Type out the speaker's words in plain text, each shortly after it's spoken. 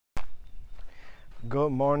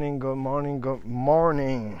Good morning, good morning, good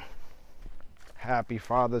morning. Happy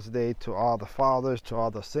Father's Day to all the fathers, to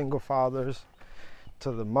all the single fathers,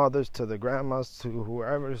 to the mothers, to the grandmas, to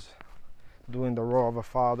whoever's doing the role of a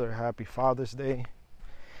father. Happy Father's Day.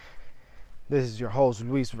 This is your host,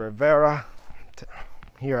 Luis Rivera,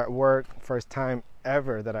 here at work. First time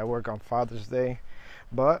ever that I work on Father's Day,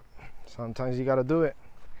 but sometimes you gotta do it.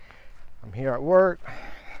 I'm here at work.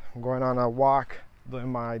 I'm going on a walk,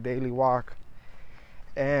 doing my daily walk,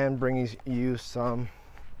 and bringing you some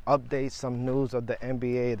updates, some news of the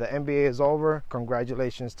NBA. The NBA is over.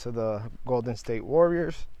 Congratulations to the Golden State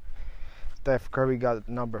Warriors. Steph Curry got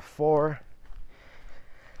number 4.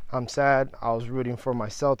 I'm sad. I was rooting for my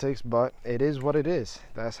Celtics, but it is what it is.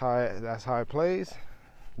 That's how it plays.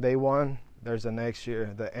 They won. There's the next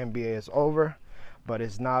year. The NBA is over, but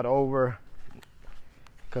it's not over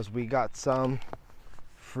because we got some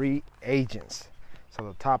free agents. So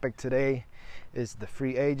the topic today is the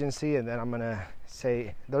free agency, and then I'm gonna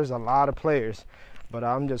say there's a lot of players, but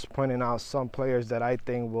I'm just pointing out some players that I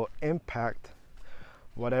think will impact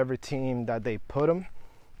whatever team that they put them,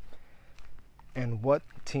 and what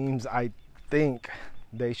teams I think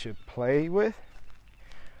they should play with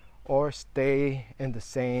or stay in the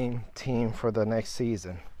same team for the next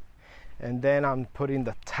season. And then I'm putting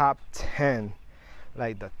the top 10,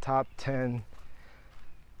 like the top 10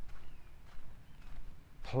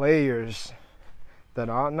 players that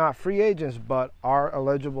are not free agents but are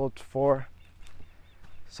eligible for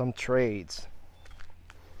some trades.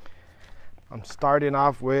 I'm starting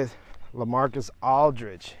off with LaMarcus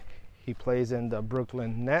Aldridge. He plays in the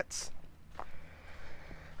Brooklyn Nets.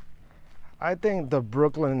 I think the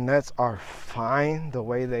Brooklyn Nets are fine the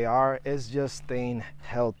way they are. It's just staying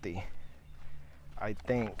healthy. I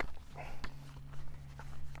think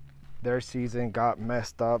their season got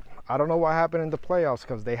messed up. I don't know what happened in the playoffs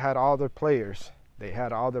because they had all their players.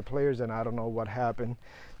 And I don't know what happened.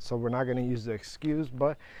 So we're not going to use the excuse,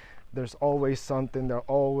 but there's always something. They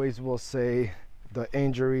always will say the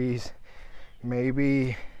injuries.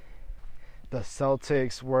 Maybe the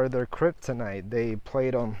Celtics were their kryptonite. They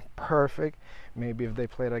played them perfect. Maybe if they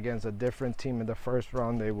played against a different team in the first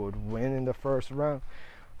round, they would win in the first round.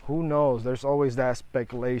 Who knows? There's always that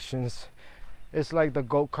speculations. It's like the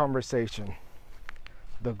GOAT conversation.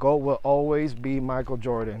 The GOAT will always be Michael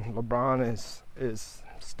Jordan. LeBron is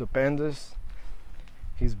stupendous.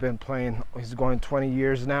 He's been playing, he's going 20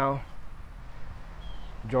 years now.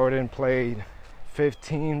 Jordan played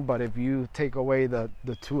 15, but if you take away the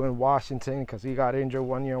 2 in Washington, because he got injured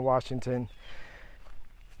 1 year in Washington,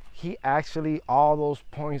 he actually, all those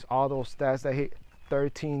points, all those stats that hit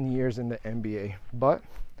 13 years in the NBA. But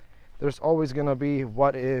there's always going to be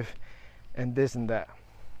what if and this and that.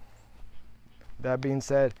 That being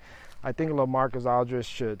said, I think LaMarcus Aldridge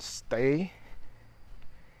should stay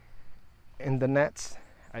in the Nets.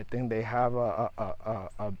 I think they have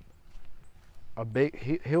a big.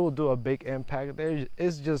 He will do a big impact.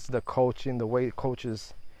 It's just the coaching, the way he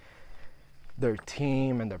coaches their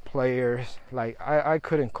team and their players. Like I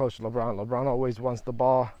couldn't coach LeBron. LeBron always wants the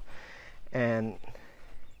ball, and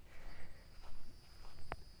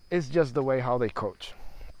it's just the way how they coach.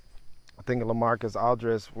 I think LaMarcus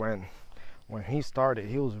Aldridge, when he started,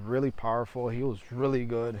 he was really powerful. He was really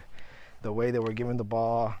good. The way they were giving the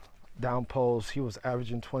ball down post, he was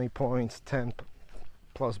averaging 20 points, 10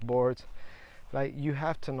 plus boards. Like, you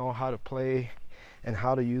have to know how to play and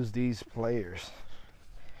how to use these players.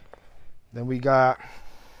 Then we got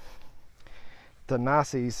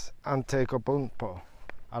Thanasis Antetokounmpo.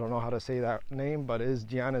 I don't know how to say that name, but it's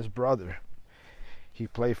Giannis' brother. He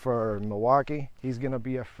played for Milwaukee. He's going to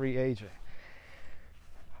be a free agent.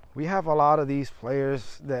 We have a lot of these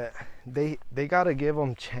players that they got to give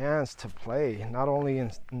them chance to play, not only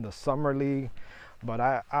in the summer league, but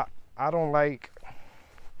I don't like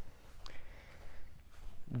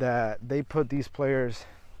that they put these players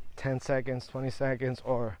 10 seconds, 20 seconds,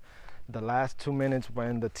 or the last 2 minutes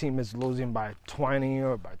when the team is losing by 20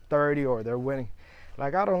 or by 30 or they're winning.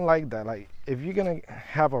 Like, I don't like that. Like, if you're going to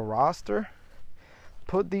have a roster,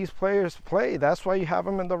 put these players play. That's why you have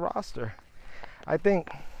them in the roster. I think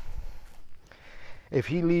if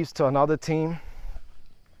he leaves to another team,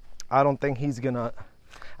 I think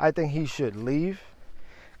he should leave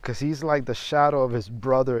because he's like the shadow of his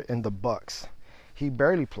brother in the Bucks. He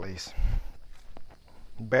barely plays.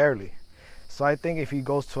 Barely. So I think if he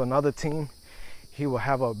goes to another team, he will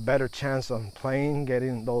have a better chance of playing,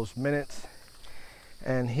 getting those minutes,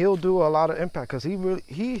 and he'll do a lot of impact because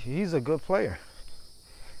he's a good player.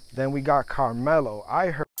 Then we got Carmelo.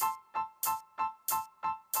 I heard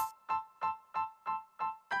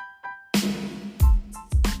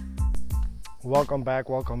Welcome back,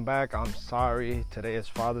 welcome back. I'm sorry, today is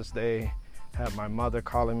Father's Day. Had my mother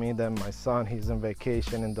calling me, then my son, he's in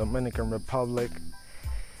vacation in Dominican Republic.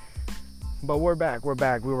 But we're back.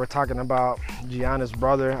 We were talking about Giannis'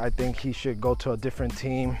 brother. I think he should go to a different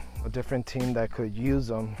team that could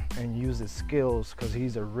use him and use his skills, because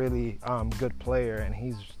he's a really good player and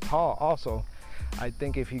he's tall also. I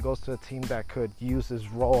think if he goes to a team that could use his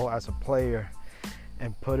role as a player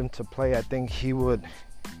and put him to play, I think he would.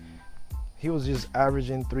 He was just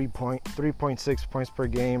averaging 3.6 points per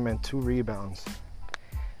game and 2 rebounds.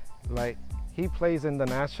 Like, he plays in the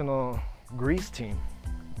national Greece team,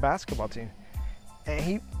 basketball team, and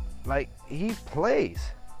he plays.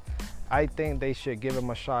 I think they should give him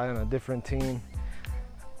a shot on a different team.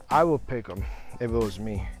 I would pick him if it was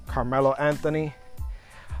me. Carmelo Anthony,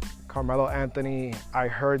 I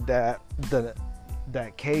heard that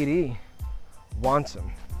KD wants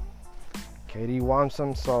him. KD wants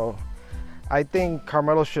him, so I think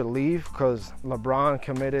Carmelo should leave, because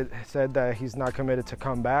LeBron said that he's not committed to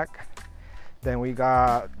come back. Then we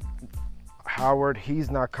got Howard,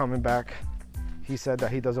 he's not coming back. He said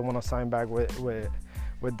that he doesn't want to sign back with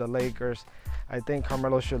the Lakers. I think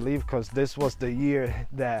Carmelo should leave, because this was the year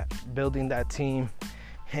that building that team,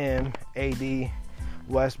 him, AD,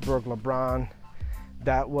 Westbrook, LeBron,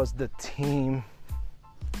 that was the team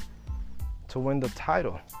to win the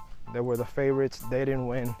title. They were the favorites. They didn't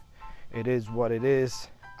win. It is what it is.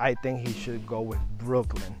 I think he should go with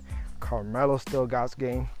Brooklyn. Carmelo still got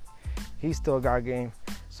game. He still got game.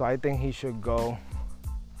 So I think he should go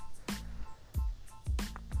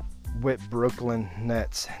with Brooklyn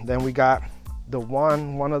Nets. Then we got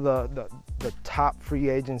one of the top free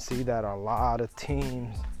agency that a lot of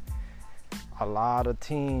teams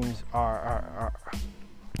are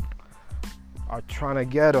trying to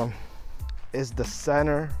get him, is the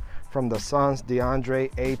center from the Suns,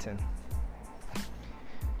 DeAndre Ayton.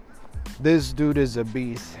 This dude is a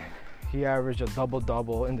beast. He averaged a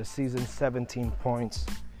double-double in the season, 17 points,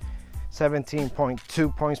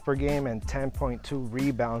 17.2 points per game and 10.2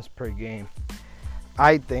 rebounds per game.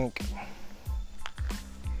 I think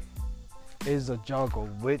is a juggle.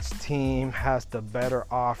 Which team has the better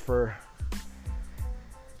offer?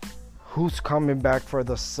 Who's coming back for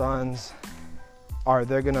the Suns? Are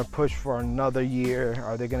they going to push for another year?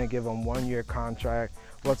 Are they going to give him 1-year contract?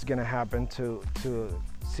 What's going to happen to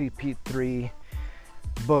CP3,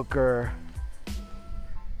 Booker?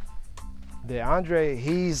 DeAndre,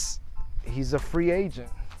 he's a free agent.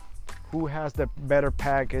 Who has the better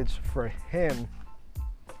package for him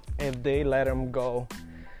if they let him go?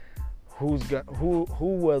 Who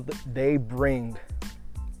will they bring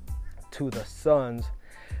to the Suns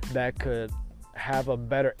that could have a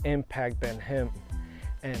better impact than him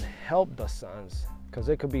and help the Suns? Because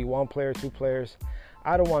it could be 1 player, 2 players.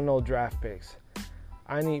 I don't want no draft picks.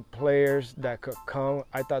 I need players that could come.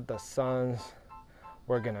 I thought the Suns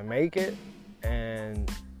were going to make it,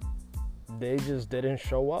 and they just didn't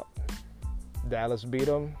show up. Dallas beat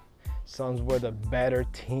them. Suns were the better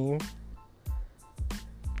team,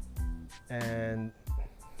 and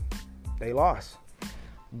they lost.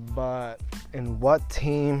 But in what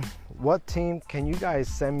team, can you guys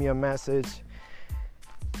send me a message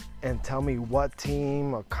and tell me what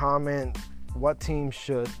team, or comment, what team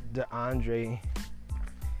should DeAndre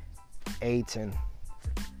Ayton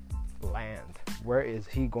land? Where is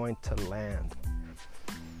he going to land?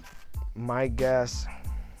 My guess,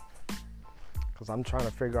 because I'm trying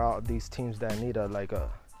to figure out these teams that need a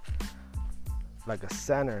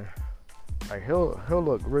center. Like, he'll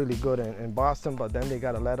look really good in Boston, but then they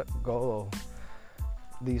gotta let go of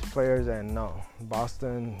these players. And no,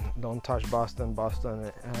 Boston, don't touch Boston.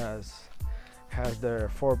 Boston has their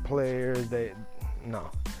 4 players.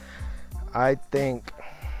 No. I think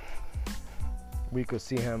we could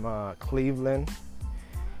see him Cleveland.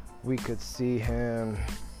 We could see him.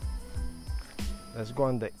 Let's go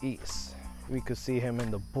in the East. We could see him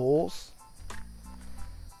in the Bulls.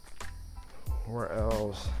 Where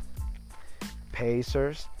else?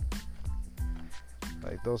 Pacers.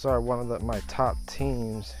 Like, those are one of my top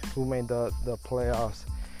teams who made the playoffs.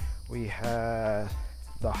 We had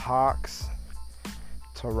the Hawks,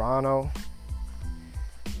 Toronto.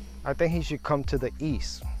 I think he should come to the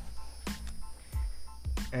East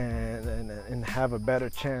and have a better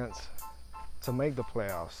chance to make the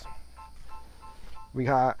playoffs. We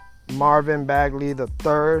got Marvin Bagley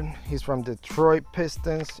III. He's from Detroit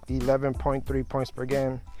Pistons. 11.3 points per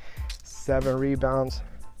game, 7 rebounds.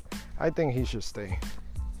 I think he should stay.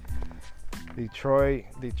 Detroit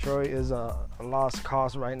is a lost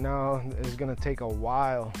cause right now. It's gonna take a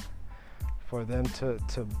while for them to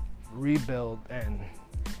rebuild and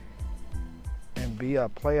be a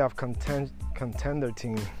playoff contender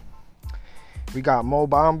team. We got Mo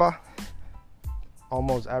Bamba,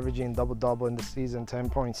 almost averaging double-double in the season,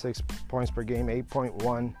 10.6 points per game,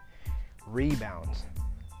 8.1 rebounds.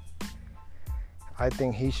 I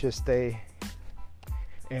think he should stay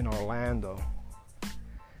in Orlando.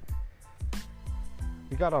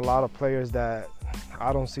 We got a lot of players that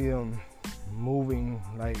I don't see them moving,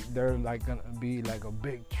 like they're like gonna be like a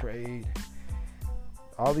big trade.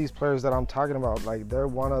 All these players that I'm talking about, like they're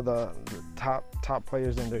one of the top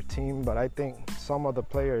players in their team, but I think some of the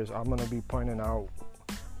players I'm gonna be pointing out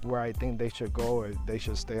where I think they should go or they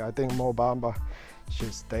should stay. I think Mo Bamba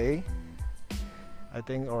should stay. I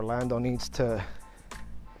think Orlando needs to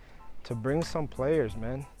bring some players,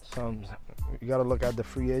 man. You got to look at the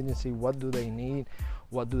free agency. What do they need?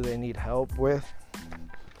 What do they need help with?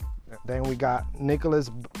 Then we got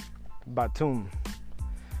Nicholas Batum.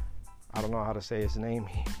 I don't know how to say his name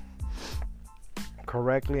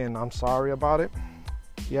correctly, and I'm sorry about it.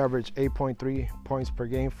 He averaged 8.3 points per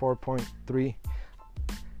game, 4.3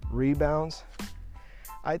 rebounds.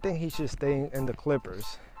 I think he should stay in the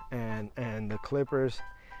Clippers. And the Clippers,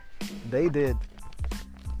 they did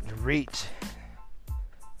reach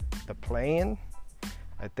the play-in.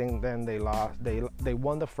 I think then they lost. They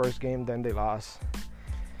won the first game, then they lost.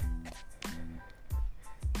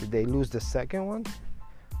 Did they lose the second one?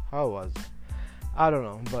 How was it? I don't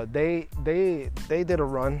know, but they did a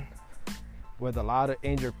run with a lot of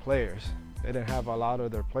injured players. They didn't have a lot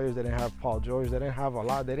of their players. They didn't have Paul George. They didn't have a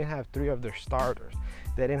lot. They didn't have 3 of their starters.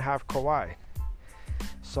 They didn't have Kawhi.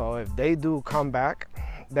 So if they do come back,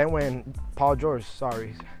 then when Paul George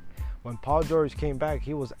came back,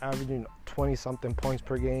 he was averaging 20-something points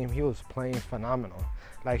per game. He was playing phenomenal.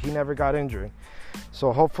 Like, he never got injured.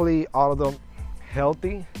 So hopefully all of them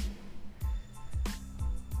healthy.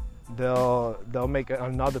 They'll make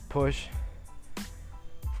another push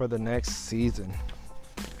for the next season.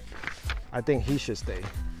 I think he should stay.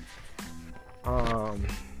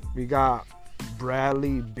 We got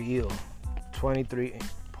Bradley Beal,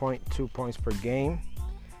 23.2 points per game,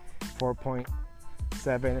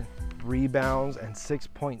 4.7 rebounds, and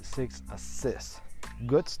 6.6 assists.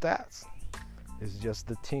 Good stats. It's just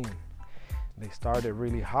the team. They started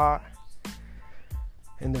really hot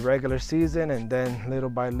in the regular season, and then little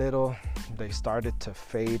by little, they started to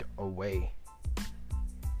fade away.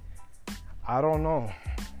 I don't know.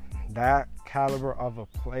 That caliber of a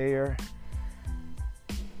player,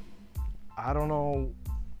 I don't know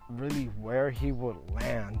really where he would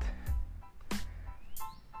land.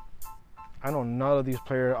 I know none of these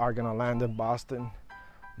players are going to land in Boston,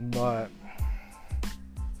 but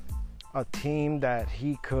a team that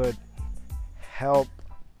he could help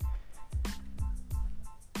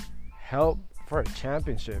for a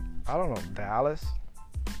championship. I don't know, Dallas.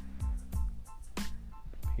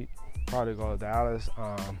 He probably go to Dallas,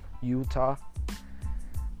 Utah.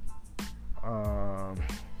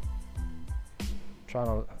 Trying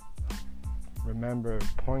to remember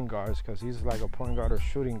point guards because he's like a point guard or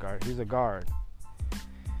shooting guard. He's a guard.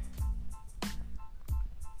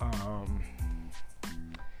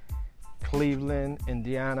 Cleveland,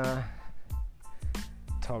 Indiana,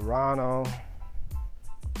 Toronto,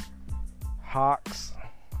 Hawks.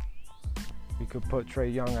 We could put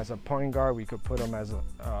Trae Young as a point guard. We could put him as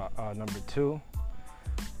a number 2.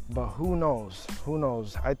 But who knows? Who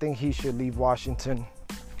knows? I think he should leave Washington.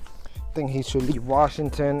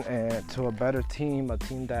 And to a better team, a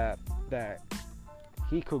team that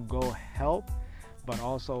he could go help, but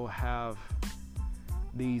also have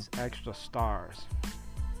these extra stars.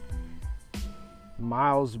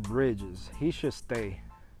 Miles Bridges, he should stay.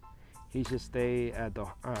 He should stay at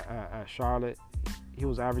Charlotte. He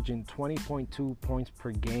was averaging 20.2 points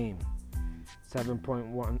per game,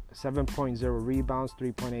 7.0 rebounds,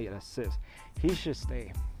 3.8 assists. He should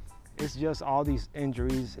stay. It's just all these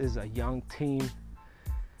injuries. Is a young team.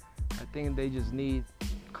 I think they just need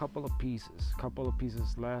a couple of pieces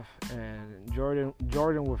left, and Jordan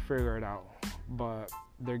will figure it out. But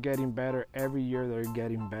they're getting better every year. They're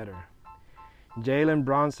getting better. Jalen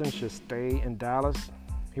Brunson should stay in Dallas.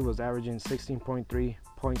 He was averaging 16.3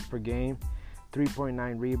 points per game,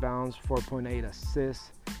 3.9 rebounds, 4.8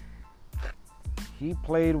 assists. He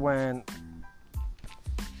played when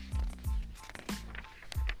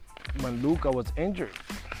Luka was injured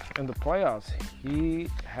in the playoffs. He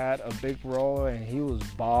had a big role and he was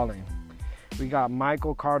balling. We got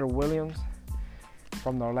Michael Carter-Williams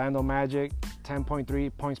from the Orlando Magic,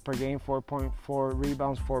 10.3 points per game, 4.4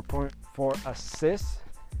 rebounds, 4.4 assists.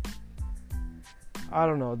 I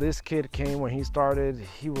don't know. This kid came when he started.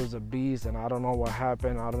 He was a beast, and I don't know what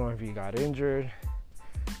happened. I don't know if he got injured.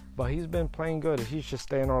 but he's been playing good. He should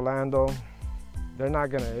stay in Orlando. They're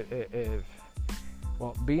not gonna,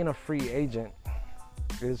 being a free agent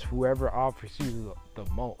is whoever offers you the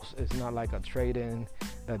most. It's not like a trade-in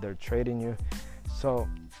that they're trading you. So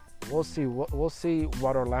we'll see. We'll see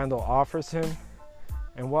what Orlando offers him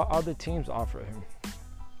and what other teams offer him.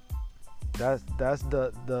 That's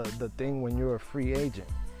the thing when you're a free agent.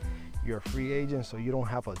 You're a free agent, so you don't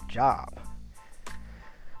have a job.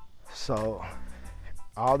 So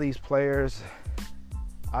all these players,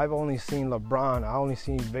 I've only seen LeBron. I only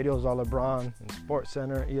seen videos of LeBron in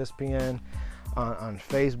SportsCenter, ESPN, on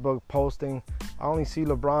Facebook posting. I only see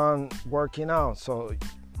LeBron working out. So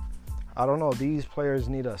I don't know. These players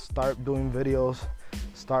need to start doing videos,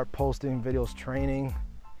 start posting videos, training.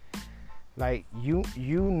 Like you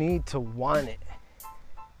need to want it.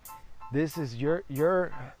 This is your.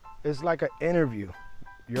 It's like an interview.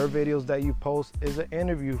 Your videos that you post is an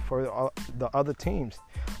interview for the other teams.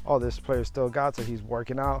 Oh, this player still got it. He's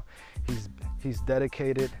working out. He's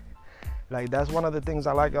dedicated. Like, that's one of the things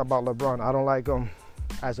I like about LeBron. I don't like him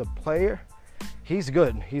as a player. He's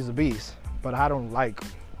good. He's a beast. But I don't like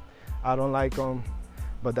him.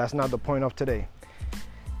 But that's not the point of today.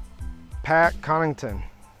 Pat Connaughton.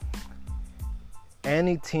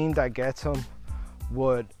 Any team that gets him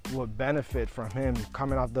would benefit from him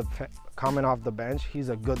coming off the bench. He's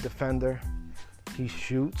a good defender. He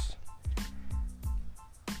shoots.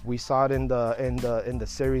 We saw it in the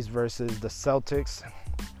series versus the Celtics.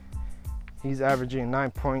 He's averaging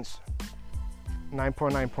 9 points,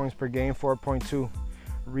 9.9 points per game, 4.2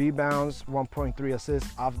 rebounds, 1.3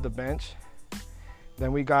 assists off the bench.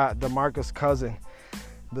 Then we got DeMarcus Cousins.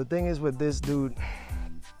 The thing is with this dude,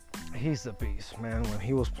 he's a beast, man. When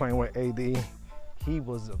he was playing with AD, he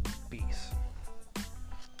was a beast.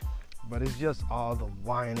 But it's just all the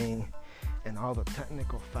whining and all the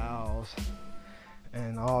technical fouls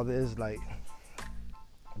and all this. Like,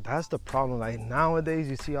 that's the problem. Like, nowadays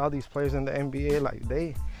you see all these players in the NBA, like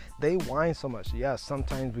they whine so much. Yeah,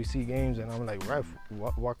 sometimes we see games and I'm like, ref,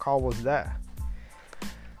 what call was that?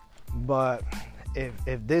 But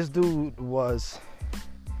if this dude was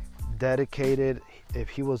dedicated, if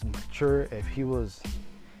he was mature, if he was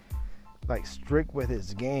like strict with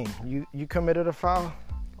his game, you committed a foul,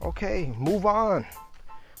 okay, move on.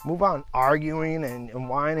 Arguing and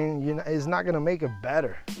whining, it's not gonna make it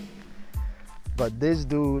better. But this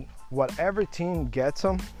dude, whatever team gets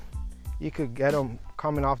him, you could get him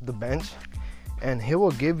coming off the bench and he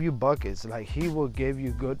will give you buckets. Like, he will give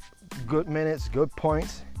you good minutes, good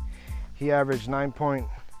points. He averaged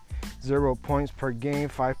 9.0 points per game,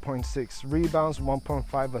 5.6 rebounds,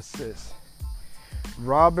 1.5 assists.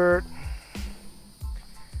 Robert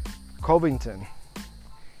Covington.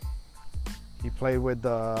 He played with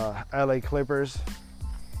the LA Clippers.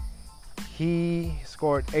 He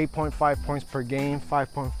scored 8.5 points per game,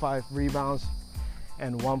 5.5 rebounds,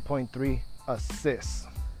 and 1.3 assists.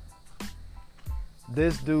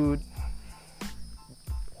 This dude,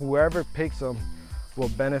 whoever picks him, will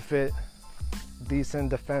benefit. Decent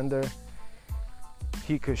defender.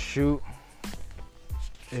 He could shoot.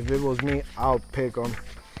 If it was me, I'll pick him.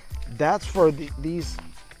 That's for these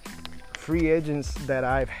free agents that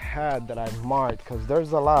I've had, that I've marked, because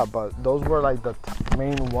there's a lot, but those were like the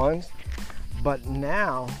main ones. But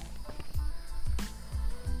now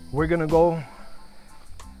we're gonna go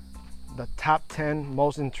the top 10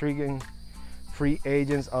 most intriguing free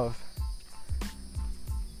agents of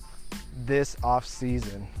this off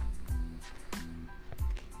season.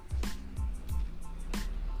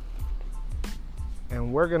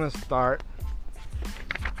 And we're gonna start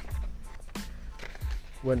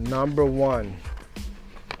with number 1.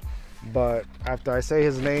 But after I say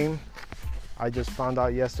his name, I just found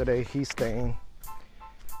out yesterday he's staying.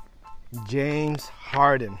 James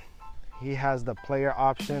Harden. He has the player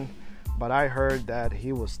option, but I heard that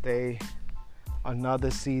he will stay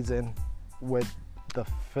another season with the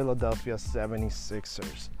Philadelphia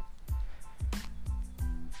 76ers.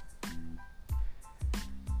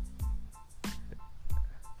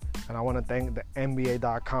 And I want to thank the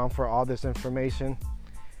NBA.com for all this information.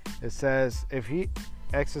 It says if he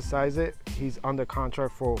exercises it, he's under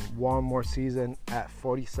contract for one more season at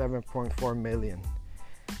 $47.4 million.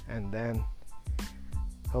 And then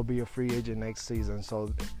he'll be a free agent next season.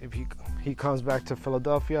 So if he comes back to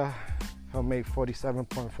Philadelphia, he'll make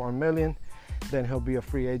 $47.4 million. Then he'll be a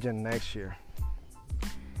free agent next year.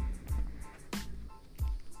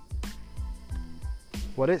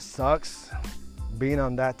 What it sucks being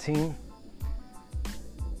on that team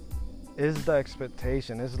is the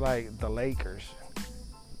expectation. It's like the Lakers.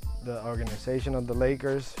 the organization of the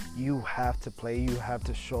Lakers, you have to play, you have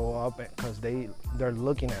to show up, because they're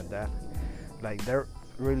looking at that. Like, they're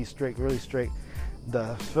really strict, really strict.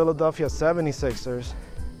 The Philadelphia 76ers,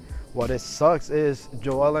 what it sucks is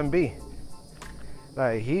Joel Embiid.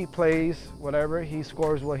 Like, he plays whatever, he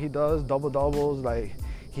scores what he does, double doubles. Like,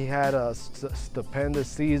 he had a stupendous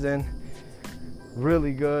season,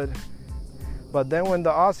 really good. But then when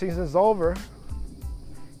the off season's over,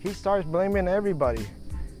 he starts blaming everybody.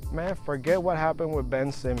 Man, forget what happened with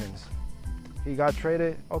Ben Simmons. He got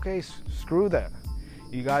traded. Okay, screw that.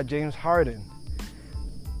 You got James Harden.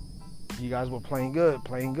 You guys were playing good.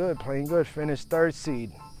 Finished third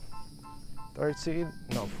seed.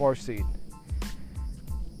 No, fourth seed.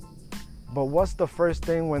 But what's the first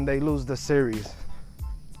thing when they lose the series?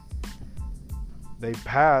 They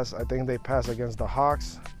pass. I think they passed against the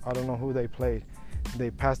Hawks. I don't know who they played.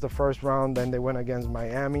 They passed the first round, then they went against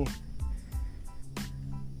Miami.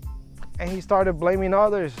 And he started blaming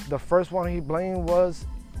others. The first one he blamed was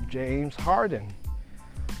James Harden.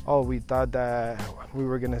 Oh, we thought that we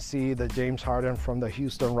were going to see the James Harden from the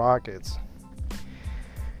Houston Rockets.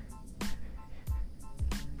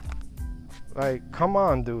 Like, come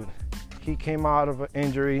on, dude. He came out of an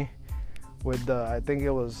injury with I think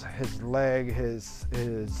it was his leg, his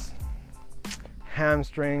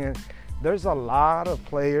hamstring. And there's a lot of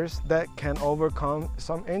players that can overcome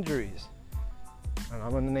some injuries. And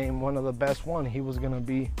I'm going to name one of the best one. He was going to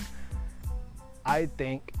be, I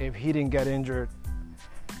think, if he didn't get injured,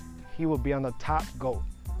 he would be on the top GOAT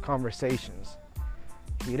conversations.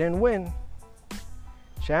 He didn't win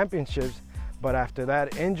championships, but after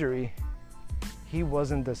that injury, he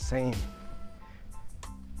wasn't the same.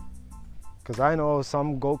 Because I know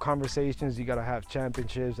some GOAT conversations, you got to have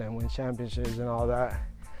championships and win championships and all that.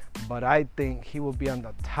 But I think he will be on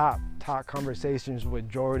the top conversations with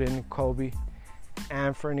Jordan, Kobe,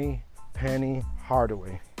 Anthony, Penny,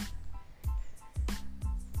 Hardaway.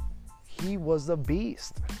 He was a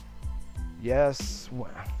beast. Yes,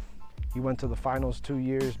 he went to the finals 2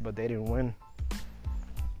 years, but they didn't win.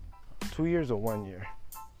 2 years or 1 year.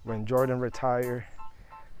 When Jordan retired,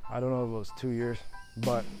 I don't know if it was 2 years,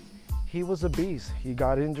 but he was a beast. He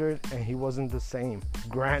got injured and he wasn't the same.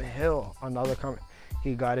 Grant Hill, another comment.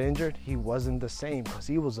 He got injured, he wasn't the same because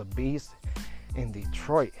he was a beast in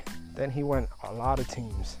Detroit. Then he went a lot of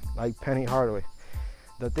teams, like Penny Hardaway.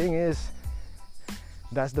 The thing is,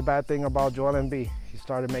 that's the bad thing about Joel Embiid. He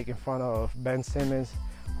started making fun of Ben Simmons.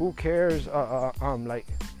 Who cares? Like,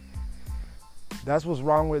 that's what's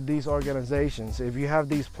wrong with these organizations. If you have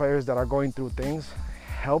these players that are going through things,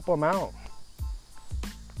 help them out.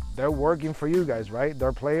 They're working for you guys, right?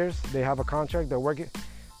 They're players. They have a contract. They're working.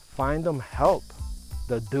 Find them help.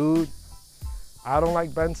 The dude, I don't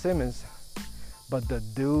like Ben Simmons, but the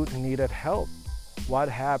dude needed help. What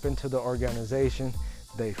happened to the organization?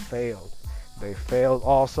 They failed. They failed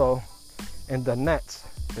also in the Nets.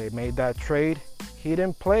 They made that trade. He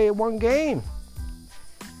didn't play one game.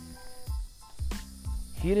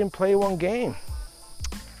 He didn't play one game.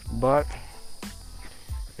 But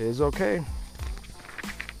it's okay.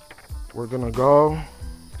 We're gonna go.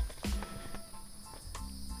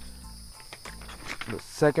 The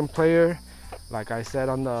second player, like I said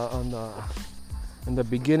in the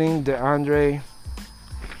beginning, DeAndre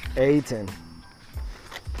Ayton.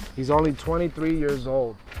 He's only 23 years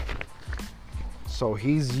old. So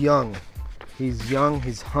he's young. He's young,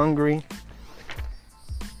 he's hungry.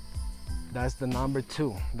 That's the number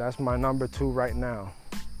 2. That's my number 2 right now.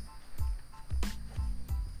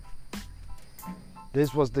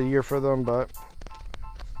 This was the year for them, but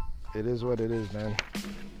it is what it is, man.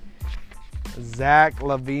 Zach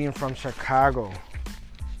LaVine from Chicago.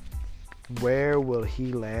 Where will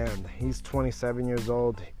he land? He's 27 years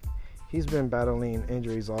old. He's been battling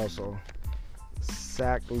injuries also.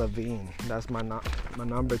 Zach LaVine. That's my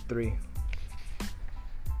number 3.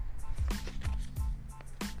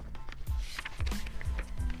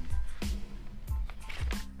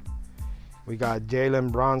 We got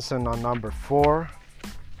Jalen Brunson on number 4.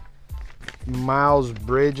 Miles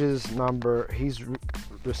Bridges he's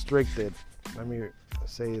restricted. Let me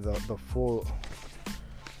say the full.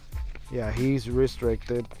 Yeah, he's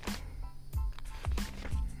restricted.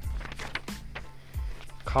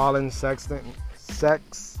 Colin Sexton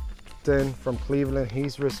from Cleveland,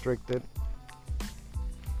 he's restricted.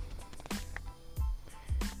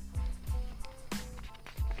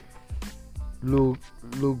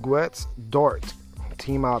 Luguentz Dort,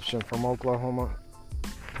 team option from Oklahoma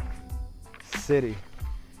City.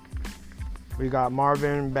 We got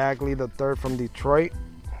Marvin Bagley III from Detroit.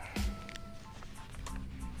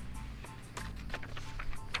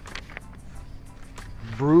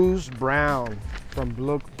 Bruce Brown from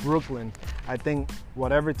Brooklyn. I think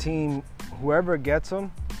whatever team, whoever gets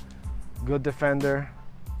him, good defender,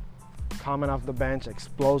 coming off the bench,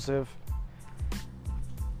 explosive,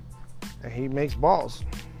 and he makes balls.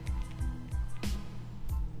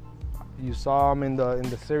 You saw him in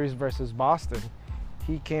the series versus Boston.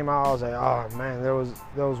 He came out, I was like, oh man, there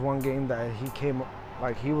was one game that he came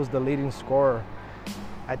like he was the leading scorer.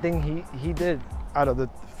 I think he did, out of the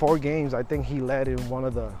 4 games, I think he led in one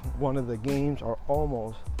of the games, or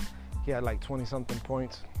almost. He had like 20 something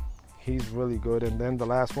points. He's really good. And then the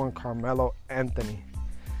last one, Carmelo Anthony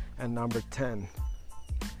at number 10.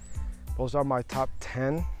 Those are my top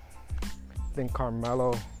 10. I think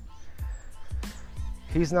Carmelo,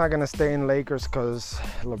 he's not gonna stay in Lakers because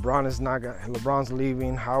LeBron's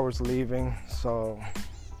leaving, Howard's leaving, so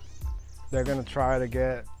they're gonna try to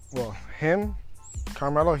get, well, him,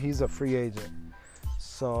 Carmelo, he's a free agent,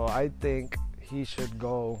 so I think he should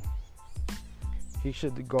go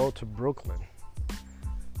to Brooklyn.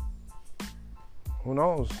 Who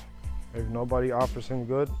knows? If nobody offers him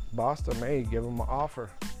good, Boston may give him an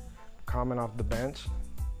offer, coming off the bench,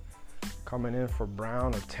 coming in for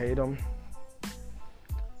Brown or Tatum.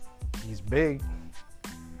 He's big.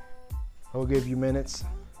 He'll give you minutes.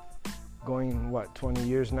 Going 20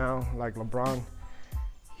 years now, like LeBron,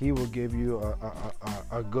 he will give you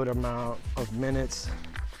a good amount of minutes.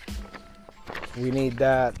 We need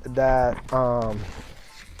that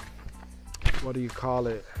what do you call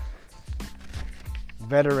it?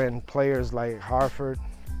 Veteran players like Harford.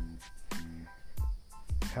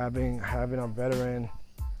 Having a veteran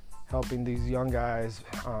helping these young guys,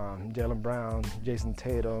 Jaylen Brown, Jason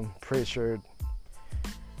Tatum, Pritchard.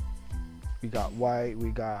 We got White, we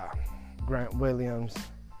got Grant Williams,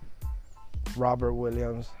 Robert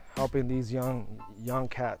Williams, helping these young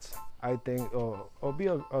cats. I think it'll be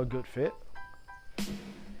a good fit.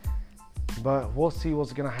 But we'll see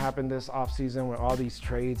what's gonna happen this offseason with all these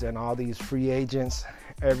trades and all these free agents.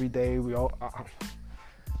 Every day we'll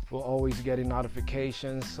always getting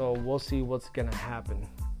notifications, so we'll see what's gonna happen.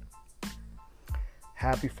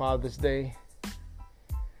 Happy Father's Day.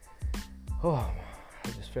 Oh, I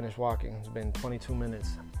just finished walking. It's been 22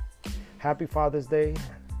 minutes. Happy Father's Day.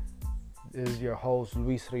 This is your host,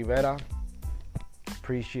 Luis Rivera.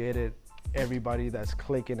 Appreciate it, everybody that's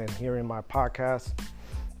clicking and hearing my podcast.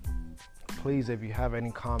 Please, if you have any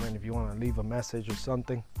comment, if you want to leave a message or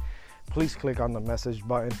something, please click on the message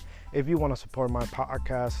button. If you want to support my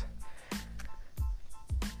podcast,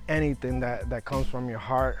 anything that comes from your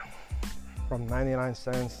heart, from 99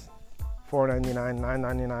 cents, $4.99,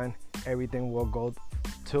 $9.99, everything will go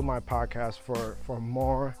to my podcast for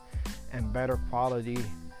more and better quality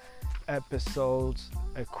episodes,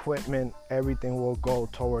 equipment. Everything will go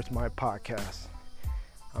towards my podcast.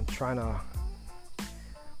 I'm trying to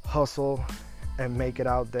hustle and make it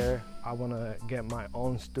out there. I want to get my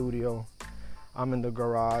own studio. I'm in the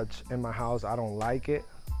garage in my house. I don't like it.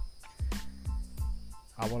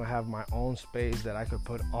 I want to have my own space that I could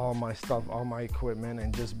put all my stuff, all my equipment,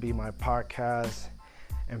 and just be my podcast.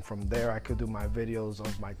 And from there, I could do my videos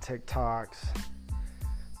of my TikToks,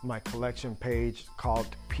 my collection page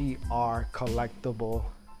called PR Collectible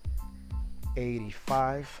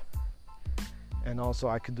 85. And also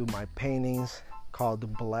I could do my paintings called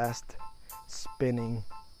Blessed Spinning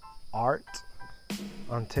Art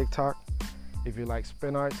on TikTok. If you like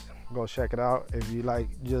spin arts, go check it out. If you like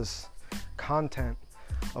just content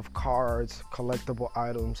of cards, collectible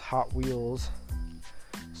items, Hot Wheels,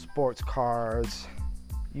 sports cards,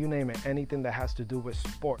 you name it, anything that has to do with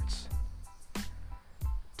sports.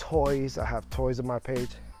 Toys, I have toys on my page.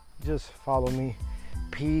 Just follow me.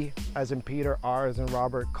 P as in Peter, R as in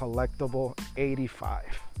Robert, Collectible 85.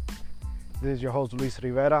 This is your host, Luis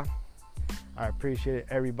Rivera. I appreciate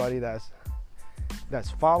everybody that's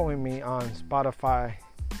following me on Spotify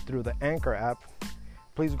through the Anchor app.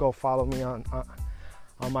 Please go follow me on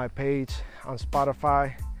my page on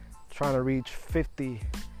Spotify. Trying to reach 50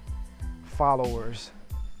 followers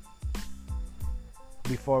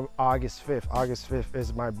before August 5th. August 5th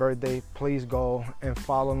is my birthday. Please go and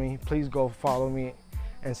follow me. Please go follow me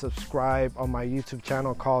and subscribe on my YouTube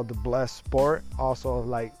channel called The Blessed Sport. Also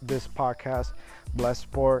like this podcast, Blessed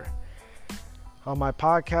Sport. On my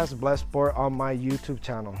podcast, Blessed Sport, on my YouTube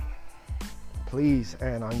channel. Please,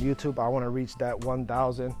 and on YouTube, I want to reach that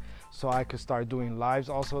 1,000 so I could start doing lives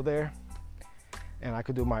also there. And I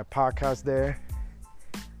could do my podcast there.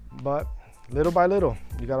 But little by little,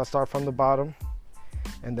 you got to start from the bottom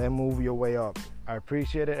and then move your way up. I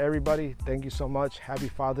appreciate it, everybody. Thank you so much. Happy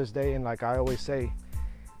Father's Day. And like I always say,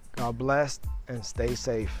 God bless and stay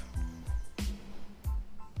safe.